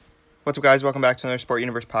What's up, guys? Welcome back to another Sport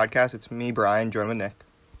Universe podcast. It's me, Brian, joined with Nick.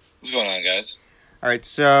 What's going on, guys? All right,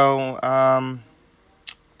 so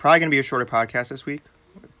probably going to be a shorter podcast this week.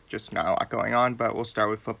 Just not a lot going on, but we'll start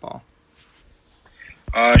with football.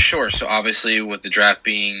 Sure. So obviously, with the draft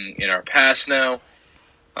being in our past now,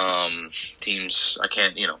 teams,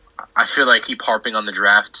 I feel like keep harping on the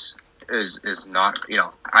draft is not,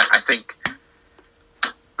 I think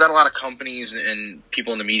that a lot of companies and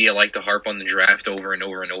people in the media like to harp on the draft over and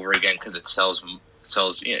over and over again because it sells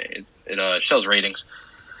ratings.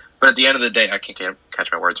 But at the end of the day, I can't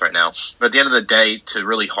catch my words right now. But at the end of the day, to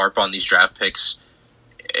really harp on these draft picks,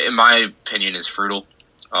 in my opinion, is futile.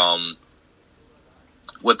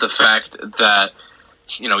 With the fact that,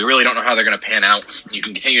 we really don't know how they're going to pan out. You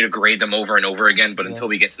can continue to grade them over and over again, but until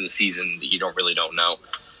we get to the season, you don't know.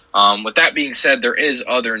 With that being said, there is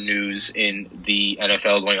other news in the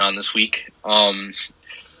NFL going on this week.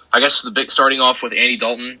 I guess starting off with Andy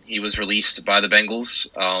Dalton, he was released by the Bengals,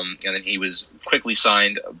 and then he was quickly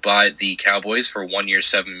signed by the Cowboys for a 1-year,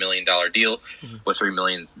 $7 million deal, with $3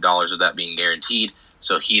 million of that being guaranteed.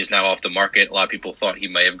 So he is now off the market. A lot of people thought he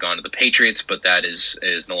may have gone to the Patriots, but that is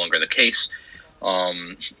no longer the case.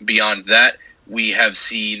 Beyond that, we have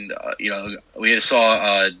seen, we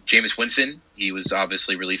saw Jameis Winston. He was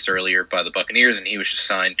obviously released earlier by the Buccaneers, and he was just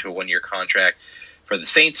signed to a 1-year contract for the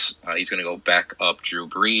Saints. He's going to go back up Drew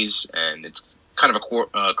Brees, and it's kind of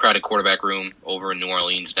a crowded quarterback room over in New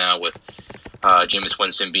Orleans now with Jameis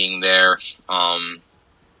Winston being there,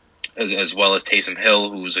 as well as Taysom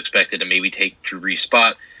Hill, who's expected to maybe take Drew Brees'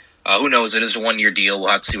 spot. Who knows? It is a 1-year deal.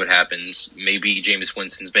 We'll have to see what happens. Maybe Jameis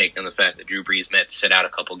Winston's banking on the fact that Drew Brees might sit out a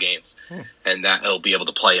couple games, and that he'll be able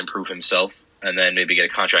to play and prove himself, and then maybe get a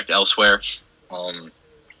contract elsewhere.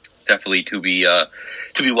 Definitely to be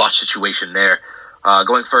watched situation there.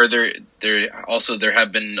 Going further, there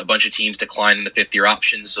have been a bunch of teams declining the 5th-year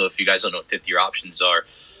options. So if you guys don't know what 5th-year options are,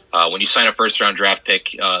 when you sign a first-round draft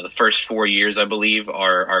pick, the first 4 years, I believe,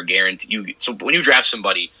 are guaranteed. So when you draft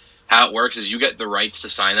somebody, how it works is you get the rights to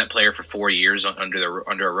sign that player for 4 years under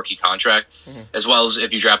a rookie contract, as well as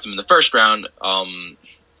if you draft them in the first round.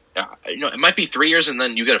 It might be 3 years, and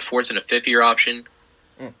then you get a 4th and a 5th-year option.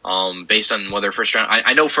 Based on whether first round,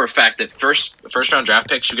 I know for a fact that first round draft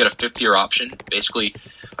picks, you get a 5th-year option. Basically,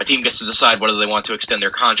 a team gets to decide whether they want to extend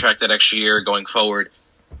their contract that extra year going forward.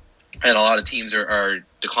 And a lot of teams are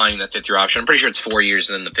declining that 5th-year option. I'm pretty sure it's 4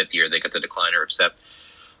 years, and then the 5th year they get to decline or accept.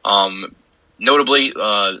 Notably,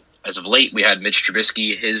 as of late, we had Mitch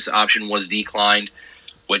Trubisky. His option was declined,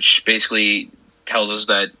 which basically tells us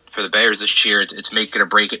that for the Bears this year, it's make it or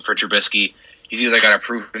break it for Trubisky. He's either got to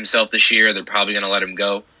prove himself this year, they're probably going to let him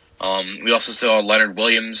go. We also saw Leonard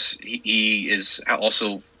Williams. He is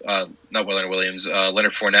also not Leonard Williams,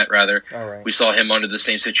 Leonard Fournette rather. Right. We saw him under the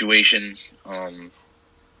same situation.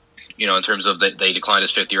 In terms of that they declined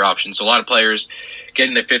his 5th-year option. So a lot of players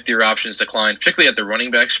getting their 5th-year options declined, particularly at the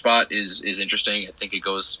running back spot, is interesting. I think it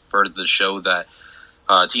goes further to show that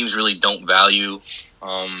teams really don't value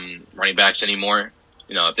running backs anymore.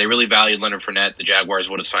 If they really valued Leonard Fournette, the Jaguars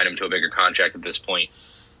would have signed him to a bigger contract at this point,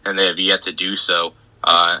 and they have yet to do so.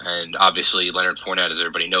 And obviously, Leonard Fournette, as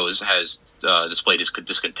everybody knows, has displayed his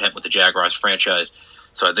discontent with the Jaguars franchise.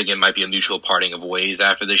 So I think it might be a mutual parting of ways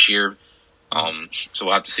after this year. So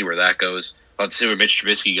we'll have to see where that goes. We'll have to see where Mitch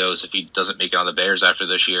Trubisky goes if he doesn't make it on the Bears after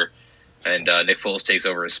this year, and Nick Foles takes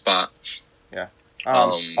over his spot. Yeah.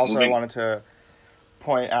 Also, I wanted to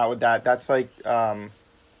point out with that's like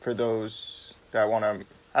for those that want to,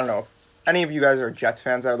 I don't know if any of you guys are Jets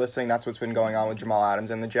fans that are listening, that's what's been going on with Jamal Adams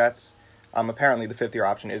and the Jets. Apparently the 5th-year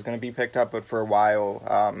option is going to be picked up, but for a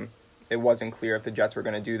while it wasn't clear if the Jets were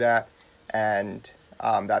going to do that, and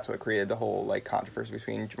that's what created the whole controversy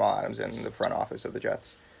between Jamal Adams and the front office of the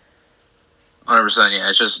Jets. 100%,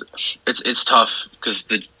 yeah. It's tough because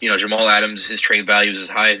Jamal Adams, his trade value is as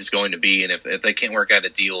high as it's going to be, and if they can't work out a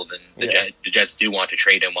deal, then the Jets do want to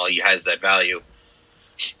trade him while he has that value.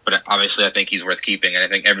 But obviously, I think he's worth keeping, and I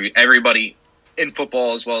think everybody in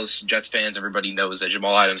football, as well as Jets fans, everybody knows that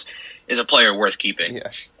Jamal Adams is a player worth keeping.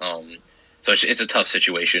 Yeah. So it's a tough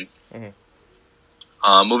situation.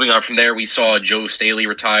 Moving on from there, we saw Joe Staley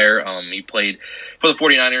retire. He played for the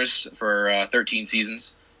 49ers for 13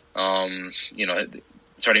 seasons.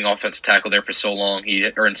 Starting offensive tackle there for so long. He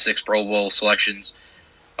earned 6 Pro Bowl selections.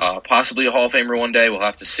 Possibly a Hall of Famer one day. We'll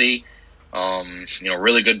have to see.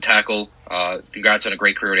 Really good tackle. Congrats on a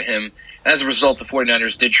great career to him. And as a result, the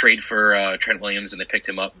 49ers did trade for Trent Williams, and they picked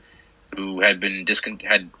him up, who had good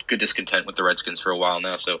discontent with the Redskins for a while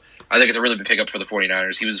now. So I think it's a really big pickup for the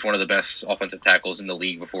 49ers. He was one of the best offensive tackles in the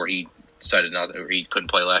league before he decided he couldn't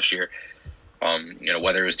play last year.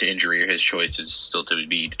 Whether it was to injury or his choice is still to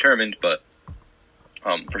be determined, but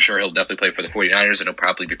for sure he'll definitely play for the 49ers, and he'll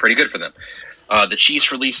probably be pretty good for them. The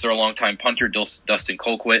Chiefs released their longtime punter, Dustin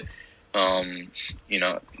Colquitt.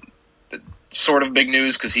 Sort of big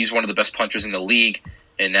news because he's one of the best punters in the league,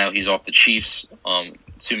 and now he's off the Chiefs.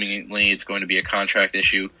 Assumingly it's going to be a contract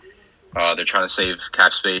issue. They're trying to save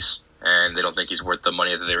cap space, and they don't think he's worth the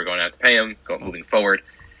money that they were going to have to pay him moving forward.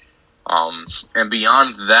 And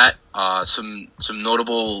beyond that, some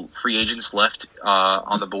notable free agents left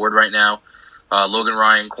on the board right now. Logan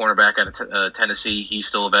Ryan, cornerback out of Tennessee, he's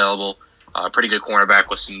still available. Pretty good cornerback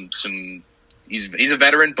with some. He's a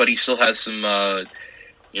veteran, but he still has some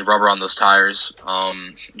rubber on those tires.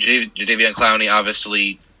 Jadeveon Clowney,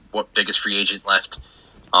 obviously, biggest free agent left,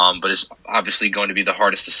 but is obviously going to be the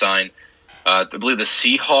hardest to sign. I believe the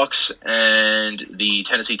Seahawks and the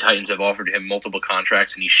Tennessee Titans have offered him multiple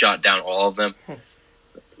contracts, and he shot down all of them.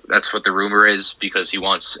 That's what the rumor is, because he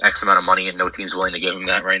wants X amount of money, and no team's willing to give him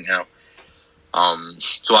that right now.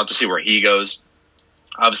 So we'll have to see where he goes.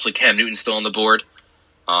 Obviously, Cam Newton's still on the board.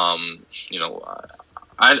 I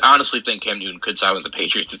honestly think Cam Newton could sign with the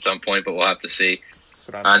Patriots at some point, but we'll have to see.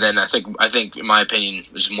 And then I think, in my opinion,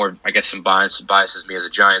 there's more, I guess, some biases me as a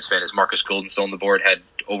Giants fan, is Marcus Golden still on the board, had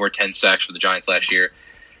over 10 sacks for the Giants last year.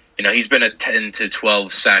 He's been a 10 to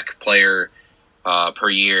 12 sack player per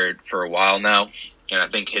year for a while now, and I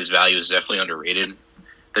think his value is definitely underrated.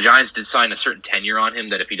 The Giants did sign a certain tenure on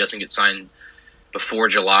him that if he doesn't get signed before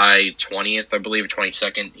July 20th, I believe, or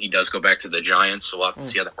 22nd, he does go back to the Giants, so we'll have to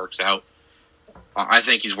see how that works out. I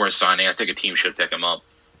think he's worth signing. I think a team should pick him up.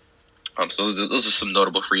 So those are some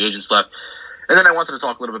notable free agents left. And then I wanted to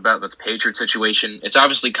talk a little bit about the Patriots situation. It's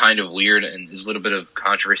obviously kind of weird, and there's a little bit of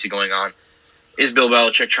controversy going on. Is Bill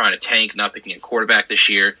Belichick trying to tank, not picking a quarterback this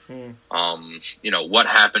year? What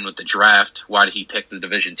happened with the draft? Why did he pick the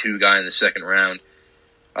Division II guy in the second round?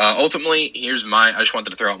 Ultimately, I just wanted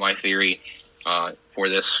to throw out my theory for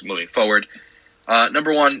this moving forward.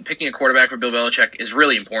 Number one, picking a quarterback for Bill Belichick is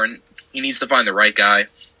really important. He needs to find the right guy,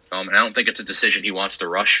 and I don't think it's a decision he wants to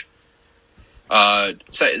rush.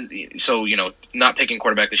 So, not picking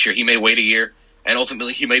quarterback this year, he may wait a year, and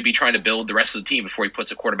ultimately he may be trying to build the rest of the team before he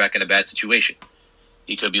puts a quarterback in a bad situation.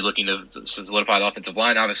 He could be looking to solidify the offensive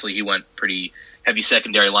line. Obviously, he went pretty heavy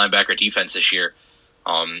secondary linebacker defense this year,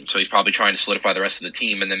 so he's probably trying to solidify the rest of the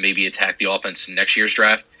team and then maybe attack the offense in next year's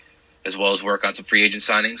draft, as well as work on some free agent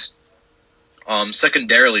signings.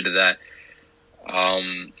 Secondarily to that,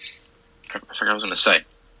 I forgot what I was going to say.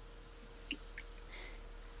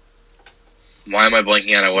 Why am I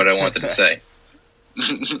blanking on what I wanted to say?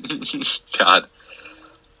 God.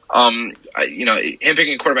 Him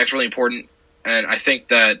picking a quarterback is really important, and I think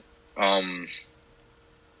that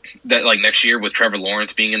next year with Trevor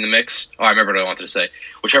Lawrence being in the mix. I remember what I wanted to say.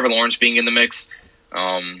 With Trevor Lawrence being in the mix,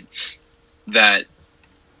 that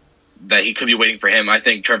he could be waiting for him. I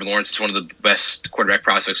think Trevor Lawrence is one of the best quarterback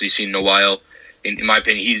prospects we've seen in a while. In my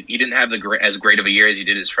opinion, he didn't have as great of a year as he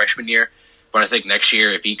did his freshman year. But I think next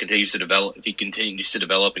year, if he continues to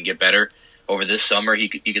develop and get better over this summer, he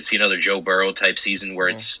could see another Joe Burrow type season where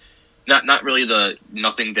it's not really the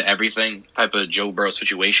nothing to everything type of Joe Burrow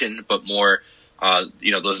situation, but more,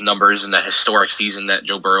 those numbers in that historic season that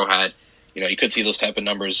Joe Burrow had. You could see those type of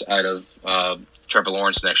numbers out of Trevor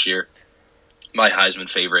Lawrence next year. My Heisman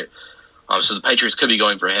favorite. So the Patriots could be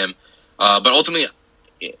going for him. But ultimately,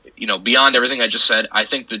 beyond everything I just said, I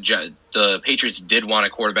think the Patriots did want a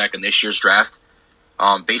quarterback in this year's draft.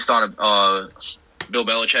 Based on Bill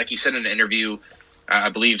Belichick, he said in an interview, I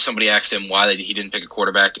believe somebody asked him why he didn't pick a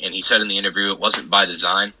quarterback, and he said in the interview it wasn't by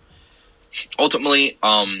design. Ultimately,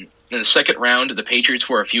 in the second round, the Patriots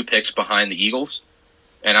were a few picks behind the Eagles,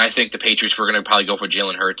 and I think the Patriots were going to probably go for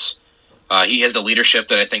Jalen Hurts. He has the leadership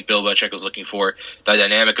that I think Bill Belichick was looking for, the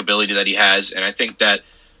dynamic ability that he has, and I think that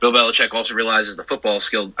Bill Belichick also realizes the football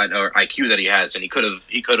skill or IQ that he has, and he could have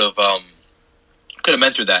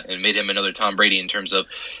mentored that and made him another Tom Brady in terms of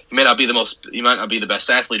he might not be the best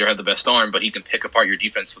athlete or have the best arm, but he can pick apart your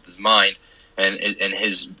defense with his mind and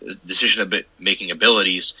his decision making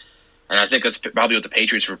abilities. And I think that's probably what the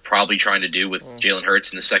Patriots were probably trying to do with Jalen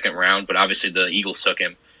Hurts in the second round, but obviously the Eagles took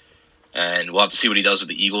him. And we'll have to see what he does with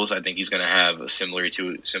the Eagles. I think he's going to have a similar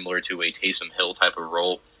to a Taysom Hill type of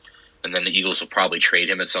role. And then the Eagles will probably trade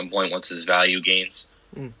him at some point once his value gains.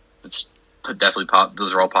 It's definitely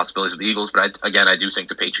those are all possibilities with the Eagles. But I do think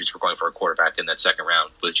the Patriots were going for a quarterback in that second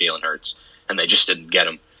round with Jalen Hurts, and they just didn't get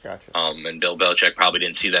him. Gotcha. And Bill Belichick probably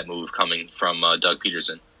didn't see that move coming from Doug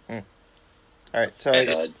Peterson. All right, so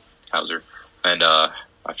Hauser, and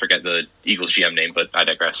I forget the Eagles GM name, but I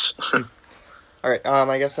digress. All right,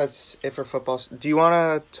 I guess that's it for football. Do you want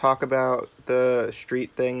to talk about the street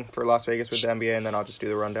thing for Las Vegas with the NBA, and then I'll just do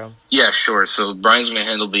the rundown? Yeah, sure. So Brian's going to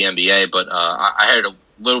handle the NBA, but I had a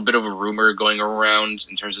little bit of a rumor going around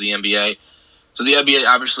in terms of the NBA. So the NBA,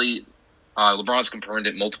 obviously, LeBron's confirmed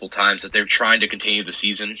it multiple times that they're trying to continue the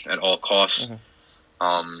season at all costs,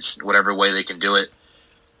 whatever way they can do it.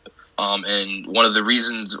 And one of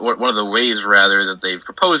the ways that they've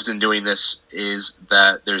proposed in doing this is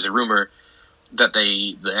that there's a rumor that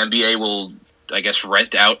the NBA will, I guess,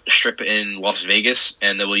 rent out a strip in Las Vegas,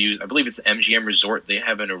 and they will use, I believe it's the MGM Resort. They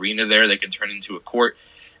have an arena there they can turn into a court.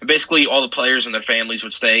 And basically, all the players and their families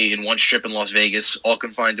would stay in one strip in Las Vegas, all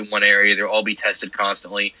confined in one area. They'll all be tested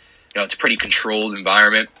constantly. It's a pretty controlled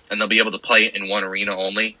environment, and they'll be able to play in one arena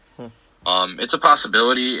only. It's a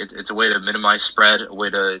possibility. It's a way to minimize spread, a way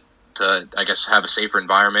to I guess, have a safer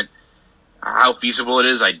environment. How feasible it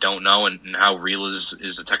is, I don't know, and how real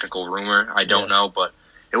is the technical rumor, I don't know, but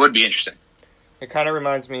it would be interesting. It kind of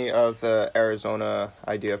reminds me of the Arizona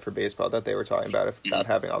idea for baseball that they were talking about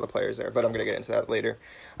having all the players there, but I'm going to get into that later.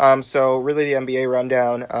 So really the NBA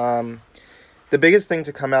rundown. The biggest thing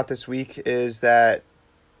to come out this week is that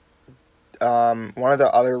one of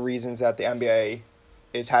the other reasons that the NBA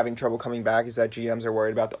is having trouble coming back is that GMs are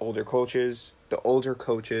worried about the older coaches.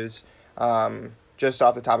 Just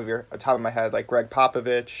off the top of my head, like Greg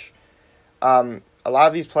Popovich. A lot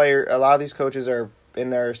of these coaches are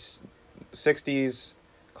in their 60s,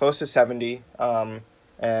 close to 70.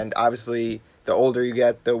 And obviously, the older you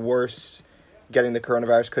get, the worse getting the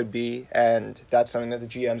coronavirus could be. And that's something that the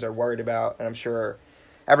GMs are worried about. And I'm sure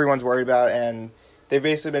everyone's worried about. And they've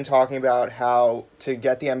basically been talking about how to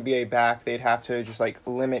get the NBA back, they'd have to just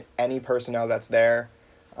limit any personnel that's there.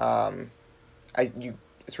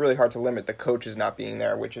 It's really hard to limit the coaches not being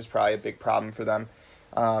there, which is probably a big problem for them.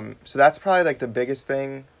 So that's probably the biggest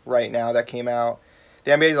thing right now that came out.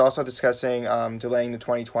 The NBA is also discussing delaying the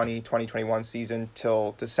 2020-2021 season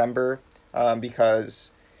till December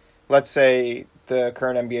because let's say the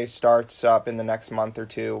current NBA starts up in the next month or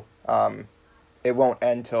two. It won't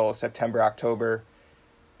end till September, October,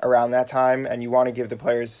 around that time, and you want to give the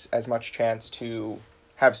players as much chance to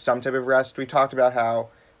have some type of rest. We talked about how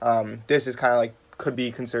this is kind of could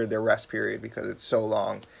be considered their rest period because it's so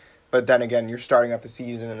long. But then again, you're starting up the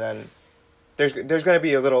season, and then there's going to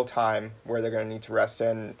be a little time where they're going to need to rest.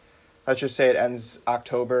 And let's just say it ends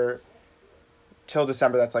October till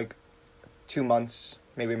December. That's 2 months,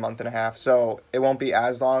 maybe a month and a half. So it won't be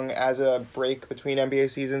as long as a break between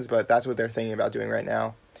NBA seasons, but that's what they're thinking about doing right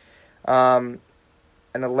now. And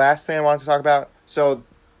the last thing I wanted to talk about, so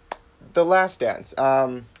The Last Dance,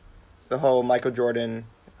 the whole Michael Jordan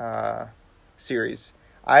series.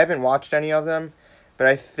 I haven't watched any of them, but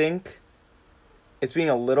I think it's being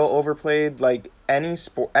a little overplayed.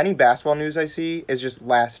 Any basketball news I see is just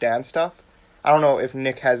Last Dance stuff. I don't know if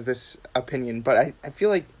Nick has this opinion, but I feel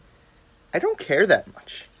like I don't care that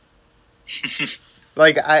much. I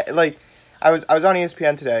was on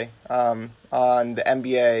ESPN today, on the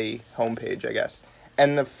NBA homepage, I guess,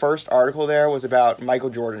 and the first article there was about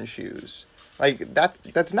Michael Jordan shoes.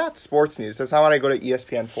 That's not sports news. That's not what I go to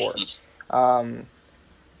ESPN for.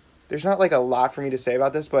 There's not a lot for me to say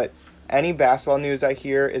about this, but any basketball news I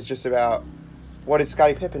hear is just about what did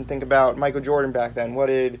Scottie Pippen think about Michael Jordan back then? What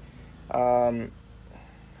did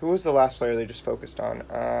who was the last player they just focused on?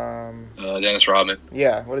 Dennis Rodman.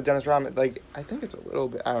 Yeah, what did Dennis Rodman I think it's a little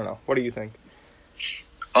bit. I don't know. What do you think?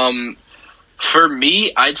 For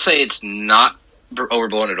me, I'd say it's not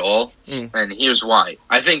overblown at all, and here's why.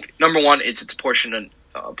 I think number one, it's a portion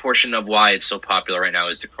of why it's so popular right now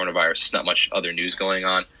is the coronavirus. There's not much other news going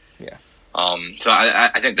on. Yeah. So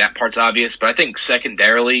I think that part's obvious, but I think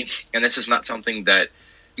secondarily, and this is not something that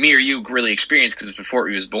me or you really experienced because it's before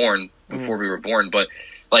we were born, but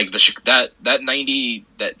the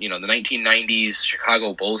 1990s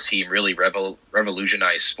Chicago Bulls team really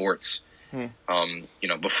revolutionized sports.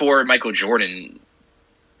 Before Michael Jordan,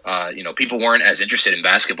 people weren't as interested in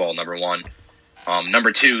basketball. Number one,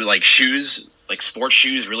 number two, shoes. Sports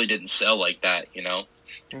shoes really didn't sell like that,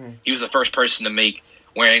 He was the first person to make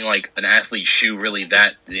wearing an athlete shoe really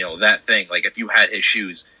that thing. If you had his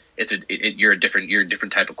shoes, you're a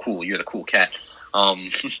different type of cool. You're the cool cat.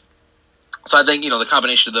 So I think, the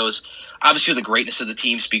combination of those, obviously the greatness of the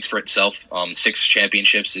team speaks for itself. 6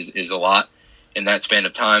 championships is a lot in that span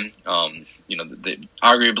of time.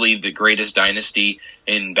 Arguably the greatest dynasty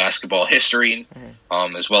in basketball history,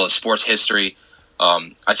 as well as sports history.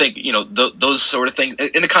 I think, those sort of things,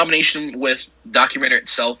 in the combination with documentary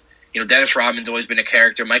itself, Dennis Rodman's always been a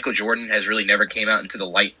character. Michael Jordan has really never came out into the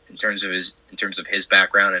light in terms of his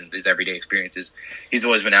background and his everyday experiences. He's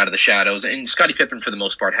always been out of the shadows, and Scottie Pippen for the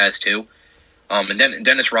most part has too. And then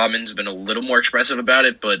Dennis Rodman's been a little more expressive about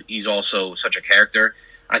it, but he's also such a character.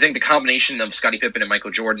 I think the combination of Scottie Pippen and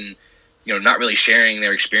Michael Jordan, not really sharing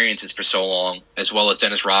their experiences for so long, as well as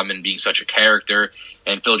Dennis Rodman being such a character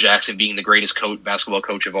and Phil Jackson being the greatest basketball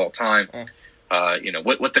coach of all time.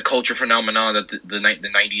 What the culture phenomenon that the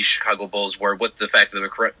 90s Chicago Bulls were, what the fact that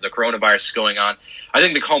the coronavirus is going on. I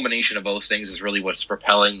think the culmination of those things is really what's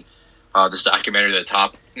propelling this documentary to the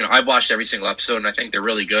top. I've watched every single episode, and I think they're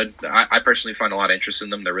really good. I personally find a lot of interest in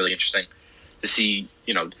them. They're really interesting to see,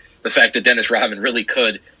 the fact that Dennis Rodman really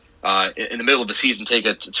could, in the middle of the season, take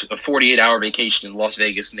a 48-hour vacation in Las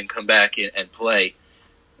Vegas and then come back and play.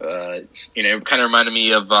 It kind of reminded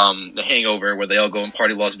me of The Hangover, where they all go and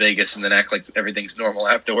party Las Vegas and then act like everything's normal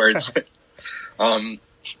afterwards. It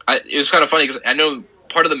was kind of funny because I know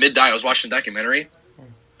part of the midday I was watching the documentary.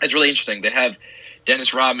 It's really interesting. They have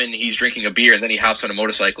Dennis Rodman, he's drinking a beer, and then he hops on a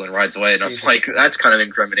motorcycle and rides away. And I'm like, that's kind of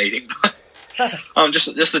incriminating.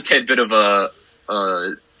 Just a tidbit of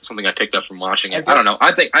something I picked up from watching it. I don't know.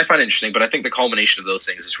 I find it interesting, but I think the culmination of those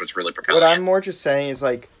things is what's really propelling it. What I'm more just saying is,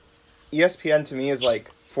 like, ESPN to me is, like,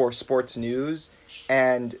 for sports news,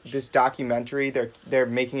 and this documentary, they're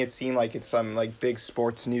making it seem like it's some, like, big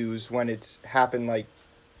sports news when it's happened, like,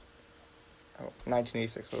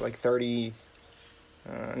 1986, so, like, 30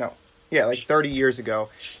 years ago.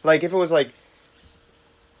 Like, if it was, like,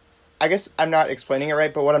 I guess I'm not explaining it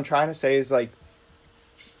right, but what I'm trying to say is, like,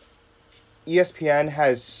 ESPN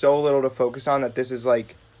has so little to focus on that this is,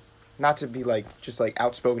 like, not to be, like, just, like,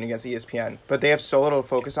 outspoken against ESPN, but they have so little to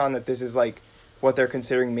focus on that this is, like, what they're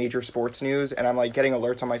considering major sports news, and I'm, like, getting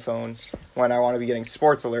alerts on my phone when I want to be getting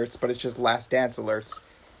sports alerts, but it's just Last Dance alerts,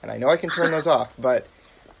 and I know I can turn those off, but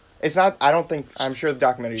it's not, I'm sure the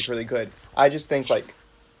documentary is really good. I just think, like,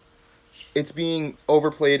 it's being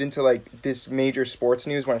overplayed into, like, this major sports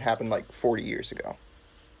news when it happened, like, 40 years ago.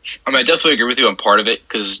 I definitely agree with you on part of it,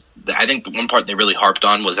 because I think the one part they really harped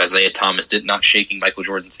on was Isaiah Thomas not shaking Michael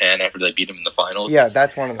Jordan's hand after they beat him in the finals. Yeah,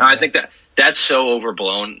 that's one of them. I think that's so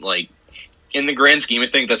overblown. Like, in the grand scheme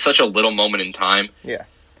of things, that's such a little moment in time. Yeah.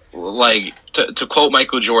 Like, to quote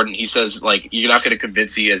Michael Jordan, he says, like, you're not going to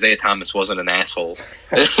convince me Isaiah Thomas wasn't an asshole.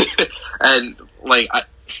 And, like,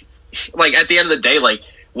 at the end of the day, like,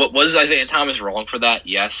 what was Isaiah Thomas wrong for that?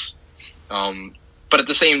 Yes. But at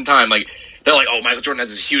the same time, like, they're like, oh, Michael Jordan has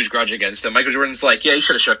this huge grudge against him. Michael Jordan's like, yeah, he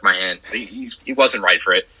should have shook my hand. He wasn't right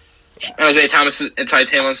for it. And Isaiah Thomas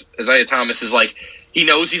is like, he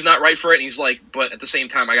knows he's not right for it, and he's like, but at the same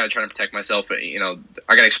time, I got to try to protect myself. I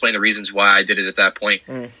got to explain the reasons why I did it at that point.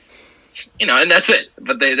 And that's it.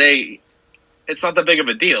 But it's not that big of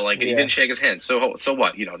a deal. Like, he didn't shake his hand. So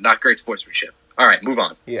what? Not great sportsmanship. All right, move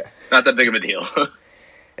on. Yeah. Not that big of a deal.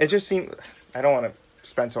 It just seems, I don't want to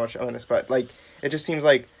spend so much on this, but, like, it just seems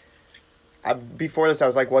like, before this, I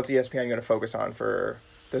was like, what's ESPN going to focus on for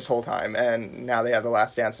this whole time? And now they have The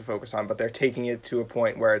Last Dance to focus on, but they're taking it to a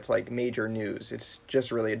point where it's, like, major news. It's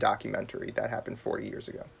just really a documentary that happened 40 years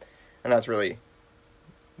ago. And that's really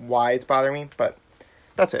why it's bothering me, but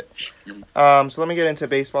that's it. So let me get into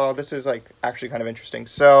baseball. This is, like, actually kind of interesting.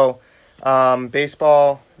 So,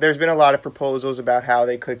 baseball, there's been a lot of proposals about how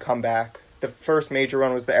they could come back. The first major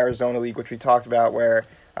one was the Arizona League, which we talked about, where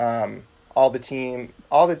all the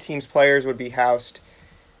team's players would be housed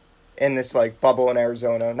in this, like, bubble in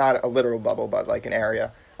Arizona, not a literal bubble, but, like, an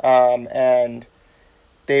area, and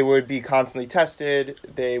they would be constantly tested.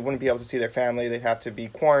 They wouldn't be able to see their family. They'd have to be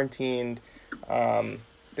quarantined.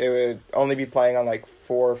 They would only be playing on, like,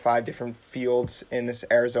 4 or 5 different fields in this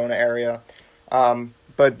Arizona area.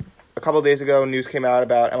 But a couple of days ago, news came out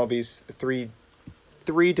about MLB's three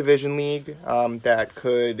division league that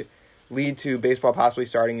could lead to baseball possibly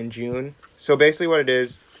starting in June. So basically what it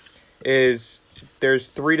is there's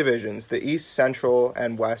 3 divisions, the East, Central,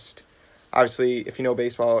 and West. Obviously, if you know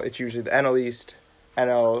baseball, it's usually the NL East,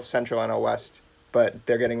 NL Central, NL West, but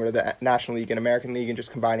they're getting rid of the National League and American League and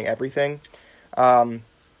just combining everything.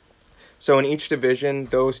 So in each division,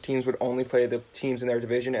 those teams would only play the teams in their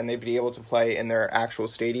division, and they'd be able to play in their actual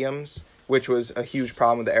stadiums, which was a huge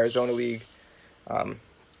problem with the Arizona League.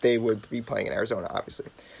 They would be playing in Arizona, obviously.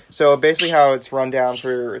 So basically how it's run down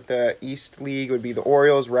for the East League would be the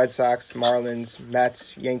Orioles, Red Sox, Marlins,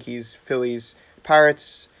 Mets, Yankees, Phillies,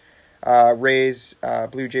 Pirates, Rays,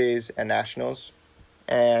 Blue Jays, and Nationals.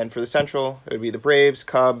 And for the Central, it would be the Braves,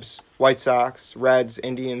 Cubs, White Sox, Reds,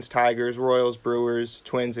 Indians, Tigers, Royals, Brewers,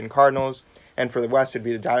 Twins, and Cardinals. And for the West, it would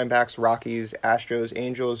be the Diamondbacks, Rockies, Astros,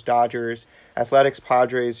 Angels, Dodgers, Athletics,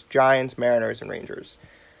 Padres, Giants, Mariners, and Rangers.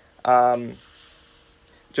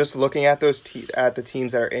 Just looking at at the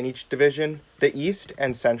teams that are in each division, the East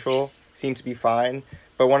and Central seem to be fine.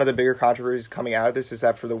 But one of the bigger controversies coming out of this is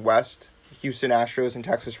that for the West, Houston Astros and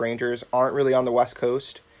Texas Rangers aren't really on the West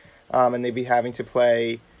Coast, and they'd be having to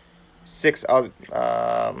play 6 other.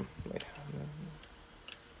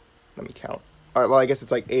 Let me count. Well, I guess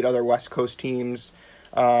it's like 8 other West Coast teams,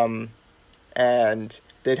 and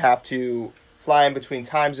they'd have to fly in between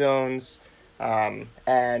time zones,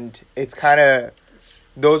 and it's kind of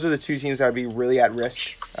those are the 2 teams that would be really at risk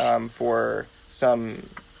for some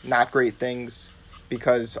not great things,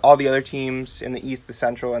 because all the other teams in the East, the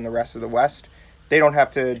Central, and the rest of the West, they don't have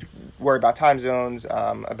to worry about time zones,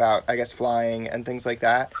 about, I guess, flying and things like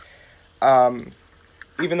that.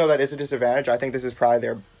 Even though that is a disadvantage, I think this is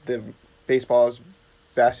probably the baseball's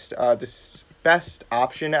best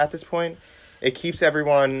option at this point. It keeps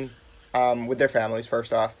everyone with their families,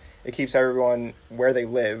 first off. It keeps everyone where they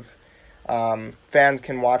live. Fans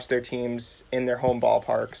can watch their teams in their home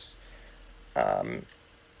ballparks.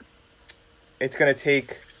 It's going to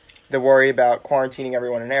take the worry about quarantining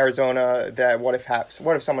everyone in Arizona, that what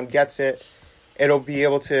if someone gets it. It'll be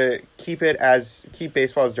able to keep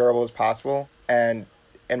baseball as durable as possible, and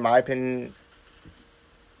in my opinion,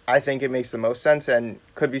 I think it makes the most sense and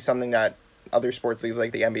could be something that other sports leagues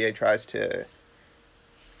like the NBA tries to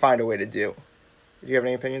find a way to do. Do you have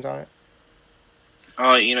any opinions on it?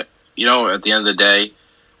 You know, at the end of the day,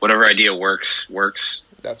 whatever idea works.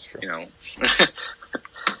 That's true. You know,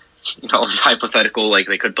 it's hypothetical. Like,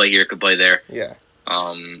 they could play here, could play there. Yeah.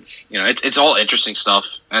 It's all interesting stuff.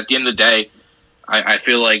 At the end of the day, I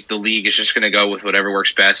feel like the league is just going to go with whatever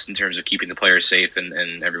works best in terms of keeping the players safe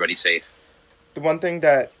and everybody safe. The one thing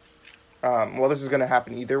that, this is going to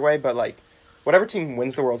happen either way, but like, whatever team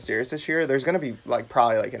wins the World Series this year, there's going to be like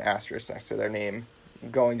probably like an asterisk next to their name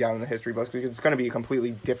going down in the history books, because it's going to be a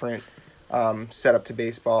completely different setup to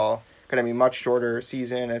baseball. Going to be a much shorter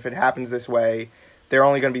season. And if it happens this way, they're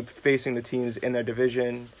only going to be facing the teams in their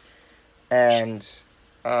division. And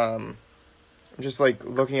just like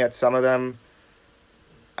looking at some of them,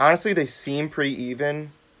 honestly, they seem pretty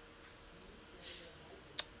even.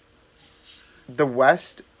 The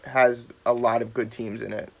West has a lot of good teams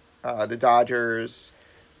in it. The Dodgers,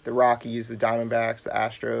 the Rockies, the Diamondbacks, the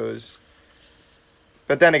Astros.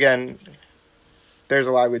 But then again, there's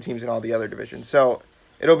a lot of good teams in all the other divisions. So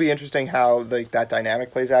it'll be interesting how that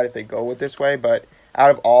dynamic plays out if they go with this way. But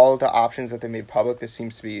out of all the options that they made public, this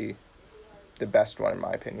seems to be the best one, in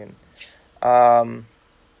my opinion.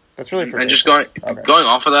 That's really for me. And just going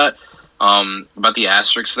off of that, about the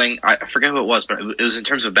asterisk thing, I forget who it was, but it was in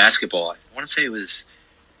terms of basketball. I want to say it was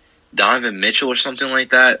Donovan Mitchell or something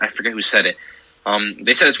like that. I forget who said it.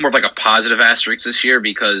 They said it's more of like a positive asterisk this year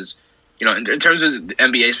because, in terms of the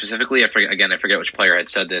NBA specifically, I forget which player had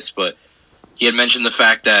said this, but he had mentioned the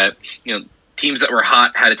fact that, teams that were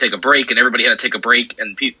hot had to take a break and everybody had to take a break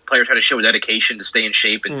and players had to show dedication to stay in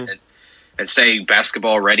shape and stay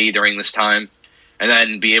basketball ready during this time. And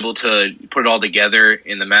then be able to put it all together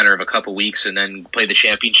in the matter of a couple weeks and then play the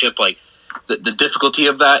championship. Like, the difficulty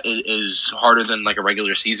of that is harder than like a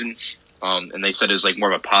regular season. And they said it was like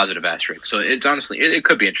more of a positive asterisk. So it's honestly, it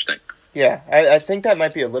could be interesting. Yeah, I think that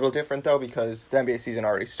might be a little different though, because the NBA season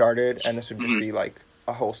already started and this would just be like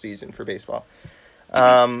a whole season for baseball.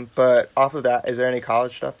 But off of that, is there any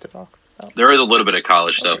college stuff to talk about? There is a little bit of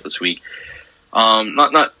college stuff this week.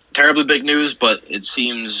 Not terribly big news, but it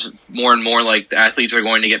seems more and more like the athletes are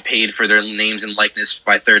going to get paid for their names and likeness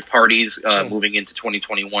by third parties moving into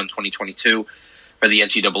 2021, 2022 for the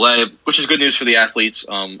NCAA, which is good news for the athletes.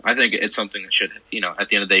 I think it's something that should, at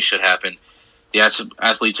the end of the day, should happen. The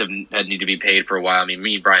athletes had need to be paid for a while. I mean,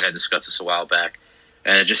 me and Brian had discussed this a while back,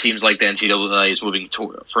 and it just seems like the NCAA is moving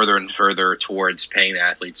further and further towards paying the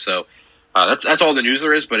athletes. So that's all the news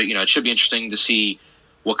there is, but it should be interesting to see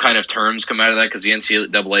what kind of terms come out of that, because the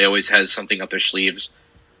NCAA always has something up their sleeves.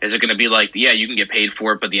 Is it going to be like, yeah, you can get paid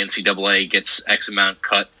for it, but the NCAA gets X amount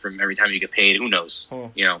cut from every time you get paid? Who knows?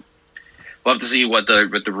 We'll have to see what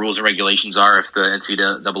the rules and regulations are if the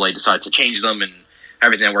NCAA decides to change them and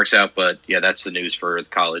everything that works out. But yeah, that's the news for the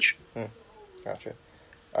college. Gotcha.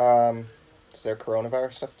 Is there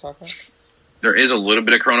coronavirus stuff to talk about? There is a little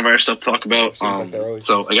bit of coronavirus stuff to talk about.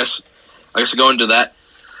 So I guess to go into that.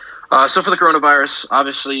 So for the coronavirus,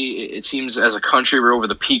 obviously, it seems as a country we're over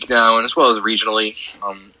the peak now, and as well as regionally.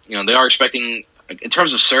 They are expecting, in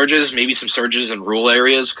terms of surges, maybe some surges in rural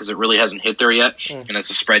areas because it really hasn't hit there yet. And as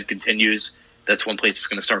the spread continues, that's one place that's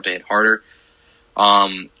going to start to hit harder.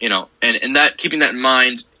 And that, keeping that in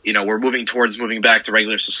mind, we're moving back to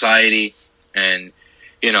regular society, and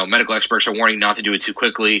medical experts are warning not to do it too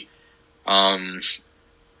quickly.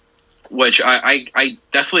 which I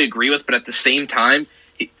definitely agree with. But at the same time,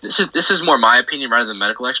 this is more my opinion rather than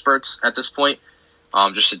medical experts at this point.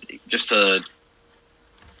 Just to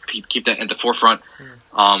keep that at the forefront.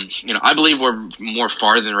 I believe we're more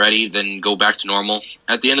far than ready than go back to normal.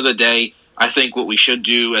 At the end of the day, I think what we should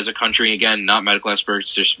do as a country, again, not medical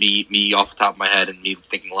experts, just me off the top of my head and me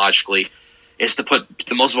thinking logically, is to put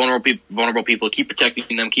the most vulnerable people, keep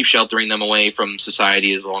protecting them, keep sheltering them away from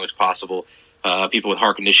society as long as possible. People with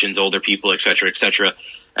heart conditions, older people, et cetera,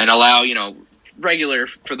 and allow, regular,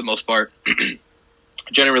 for the most part,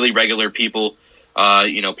 generally regular people,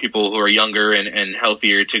 people who are younger and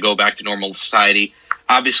healthier to go back to normal society.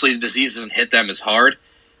 Obviously, the disease doesn't hit them as hard.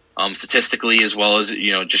 Statistically, as well as,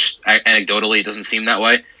 just anecdotally, it doesn't seem that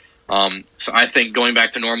way. So I think going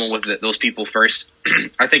back to normal with those people first,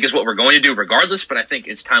 I think is what we're going to do regardless, but I think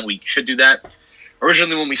it's time we should do that.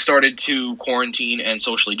 Originally, when we started to quarantine and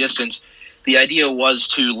socially distance, the idea was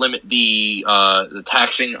to limit the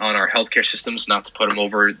taxing on our healthcare systems, not to put them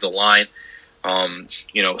over the line.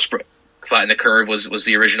 Flatten the curve was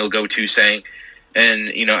the original go-to saying.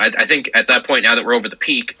 And, I think at that point, now that we're over the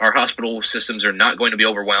peak, our hospital systems are not going to be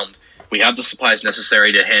overwhelmed. We have the supplies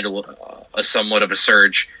necessary to handle a somewhat of a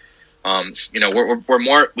surge. We're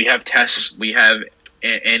more, we have tests, we have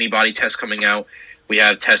antibody tests coming out. We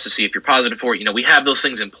have tests to see if you're positive for it. We have those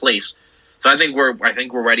things in place. So I think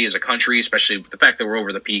we're ready as a country, especially with the fact that we're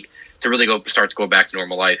over the peak, to really start to go back to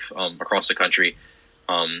normal life, across the country.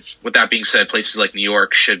 With that being said, places like New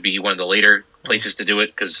York should be one of the later places to do it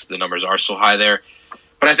because the numbers are so high there.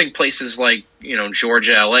 But I think places like,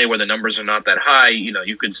 Georgia, LA, where the numbers are not that high,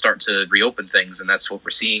 you could start to reopen things, and that's what we're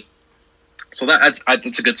seeing. So that's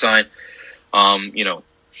a good sign.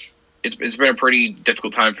 It's been a pretty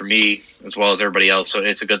difficult time for me as well as everybody else. So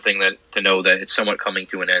it's a good thing to know that it's somewhat coming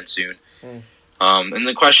to an end soon. And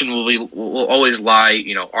the question will always lie,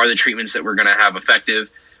 are the treatments that we're going to have effective?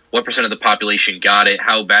 What % of the population got it?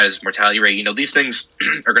 How bad is mortality rate? These things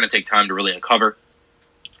are going to take time to really uncover.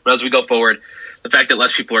 But as we go forward, the fact that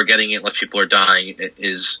less people are getting it, less people are dying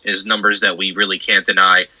is numbers that we really can't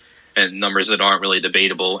deny and numbers that aren't really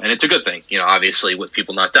debatable. And it's a good thing, obviously, with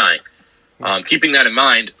people not dying. Keeping that in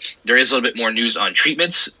mind, there is a little bit more news on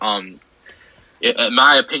treatments. In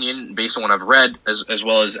my opinion, based on what I've read, as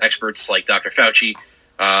well as experts like Dr. Fauci,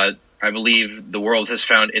 I believe the world has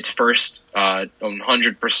found its first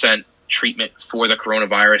 100% treatment for the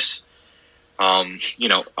coronavirus.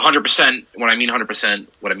 100%, when I mean 100%,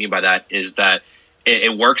 what I mean by that is that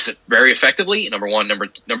it works very effectively, number one. Number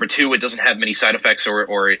two, it doesn't have many side effects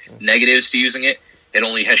or negatives to using it. It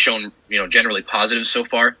only has shown, generally positives so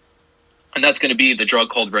far. And that's going to be the drug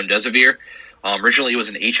called remdesivir. Originally, it was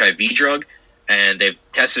an HIV drug, and they've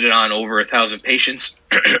tested it on over 1,000 patients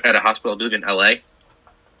at a hospital, I believe, in LA.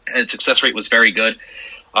 And success rate was very good.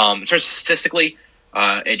 In terms of statistically,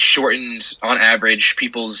 it shortened, on average,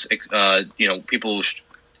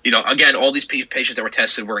 again, all these patients that were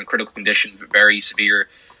tested were in critical condition, very severe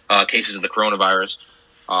cases of the coronavirus.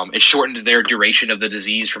 It shortened their duration of the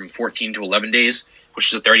disease from 14 to 11 days,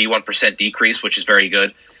 which is a 31% decrease, which is very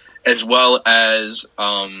good, as well as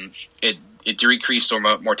it decreased our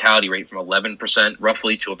mortality rate from 11%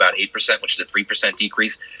 roughly to about 8%, which is a 3%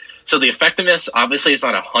 decrease. So the effectiveness, obviously, is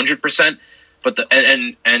not 100%, but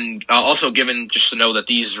also given just to know that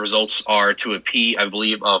these results are to a p, I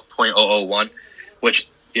believe, of 0.001, which,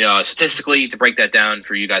 statistically, to break that down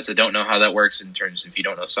for you guys that don't know how that works in terms, if you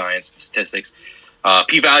don't know science and statistics,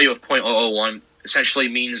 p-value of 0.001 essentially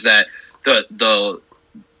means that the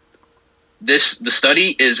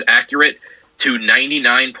study is accurate to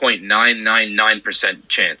 99.999%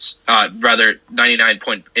 chance. It's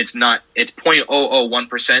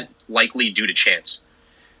 0.001% likely due to chance.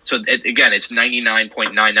 So again, it's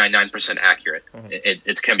 99.999% accurate. Mm-hmm.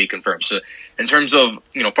 It can be confirmed. So in terms of,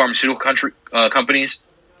 pharmaceutical companies,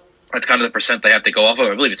 that's kind of the percent they have to go off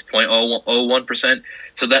of. I believe it's 0.001%.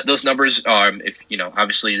 So that those numbers,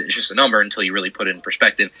 obviously it's just a number until you really put it in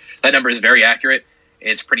perspective. That number is very accurate.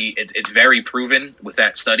 It's very proven with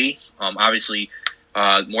that study. Obviously,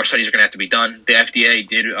 more studies are going to have to be done. The FDA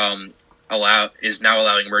is now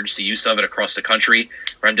allowing emergency use of it across the country,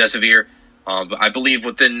 remdesivir. But I believe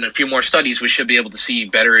within a few more studies, we should be able to see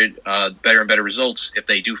better and better results if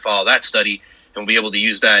they do follow that study, and we'll be able to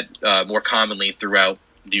use that more commonly throughout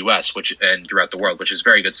the U.S. and throughout the world, which is a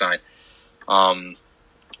very good sign.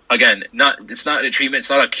 Again, it's not a treatment, it's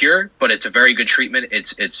not a cure, but it's a very good treatment.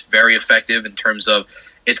 It's very effective in terms of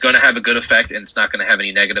it's going to have a good effect and it's not going to have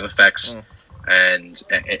any negative effects. And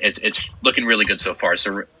it's looking really good so far.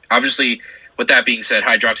 So obviously, with that being said,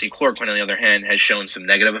 hydroxychloroquine, on the other hand, has shown some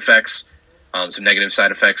negative effects, some negative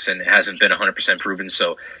side effects, and it hasn't been 100% proven.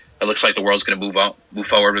 So it looks like the world's going to move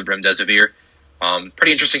forward with remdesivir.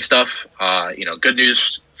 Pretty interesting stuff. Good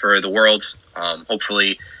news for the world.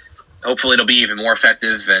 Hopefully it'll be even more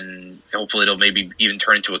effective, and hopefully it'll maybe even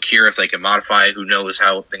turn into a cure if they can modify it. Who knows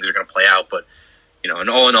how things are going to play out, but, and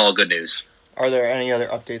all in all, good news. Are there any other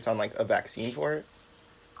updates on, like, a vaccine for it?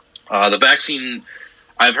 The vaccine,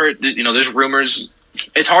 I've heard, there's rumors.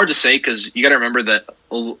 It's hard to say because you got to remember that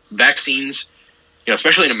vaccines,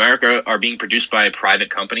 especially in America, are being produced by private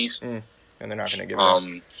companies. And they're not going to give it up.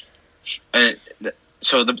 And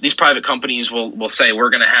so these private companies will say we're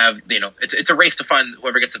going to have, it's a race to find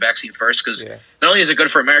whoever gets the vaccine first because not only is it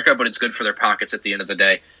good for America, but it's good for their pockets at the end of the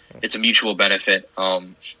day. It's a mutual benefit.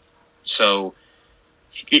 So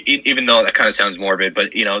even though that kind of sounds morbid,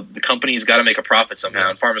 but, the company's got to make a profit somehow.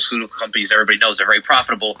 And pharmaceutical companies, everybody knows, are very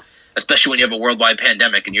profitable, especially when you have a worldwide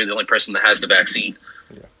pandemic and you're the only person that has the vaccine.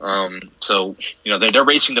 So, they're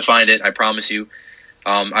racing to find it, I promise you.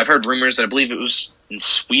 I've heard rumors that I believe it was in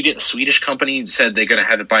Sweden. A Swedish company said they're going to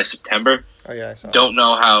have it by September. Oh yeah, I saw don't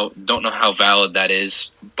know how valid that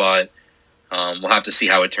is, but we'll have to see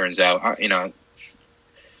how it turns out.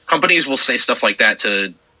 Companies will say stuff like that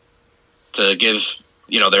to give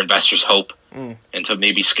their investors hope and to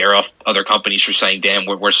maybe scare off other companies for saying, "Damn,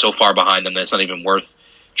 we're so far behind them that it's not even worth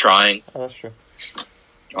trying." Oh, that's true.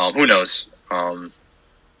 Who knows?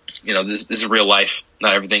 This is real life.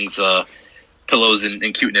 Not everything's pillows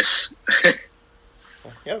and cuteness.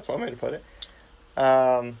 Yeah, that's one way to put it.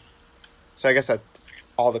 So I guess that's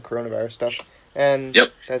all the coronavirus stuff. And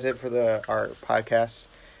that's it for our podcast.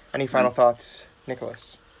 Any final thoughts,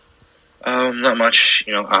 Nicholas? Not much.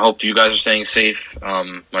 I hope you guys are staying safe.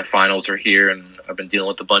 My finals are here, and I've been dealing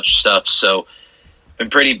with a bunch of stuff, so been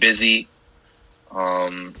pretty busy.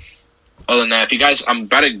 Other than that, if you guys,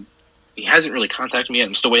 he hasn't really contacted me yet.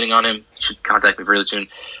 I'm still waiting on him. He should contact me really soon.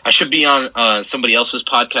 I should be on somebody else's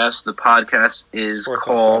podcast. The podcast is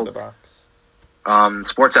called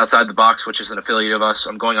Sports Outside the Box, which is an affiliate of us.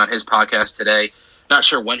 I'm going on his podcast today. Not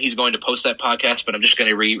sure when he's going to post that podcast, but I'm just going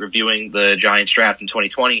to be reviewing the Giants draft in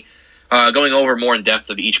 2020, going over more in depth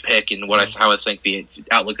of each pick and how I think the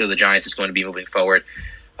outlook of the Giants is going to be moving forward.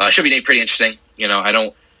 Should be pretty interesting. I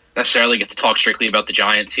don't necessarily get to talk strictly about the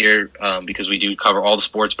Giants here because we do cover all the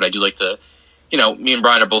sports, but I do like to, me and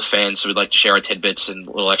Brian are both fans, so we'd like to share our tidbits and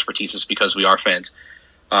little expertise just because we are fans.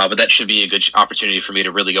 But that should be a good opportunity for me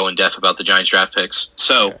to really go in depth about the Giants draft picks.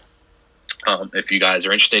 So if you guys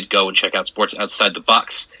are interested, go and check out Sports Outside the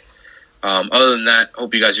Box. Other than that,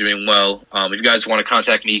 hope you guys are doing well. If you guys want to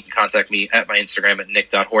contact me, you can contact me at my Instagram at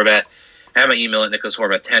nick.horvat. I have my email at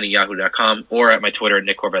nicholas.horvat10@yahoo.com or at my Twitter at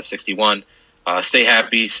nickhorvat61. Stay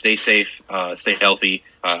happy, stay safe, stay healthy.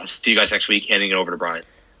 See you guys next week. Handing it over to Brian.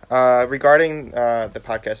 Regarding the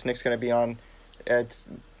podcast Nick's going to be on,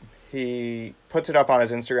 he puts it up on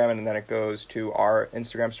his Instagram and then it goes to our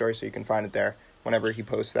Instagram story, so you can find it there whenever he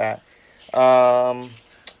posts that.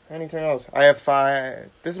 Anything else? I have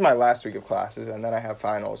this is my last week of classes, and then I have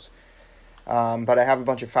finals. But I have a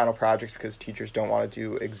bunch of final projects because teachers don't want to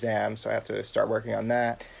do exams, so I have to start working on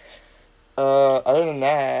that. Other than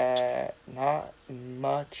that, not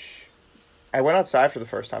much. I went outside for the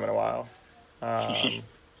first time in a while. I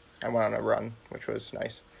went on a run, which was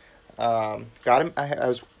nice. Got him. I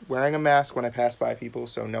was wearing a mask when I passed by people,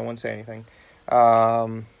 so no one say anything.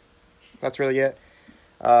 That's really it.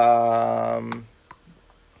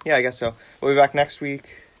 Yeah, I guess so. We'll be back next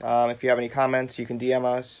week. If you have any comments, you can DM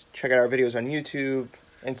us. Check out our videos on YouTube,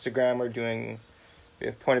 Instagram. We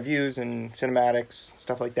have point of views and cinematics,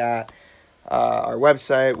 stuff like that. Our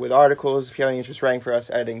website with articles. If you have any interest writing for us,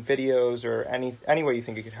 editing videos, or any way you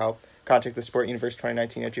think it could help, contact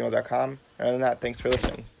thesportuniverse2019 at gmail.com. Other than that, thanks for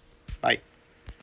listening. Bye.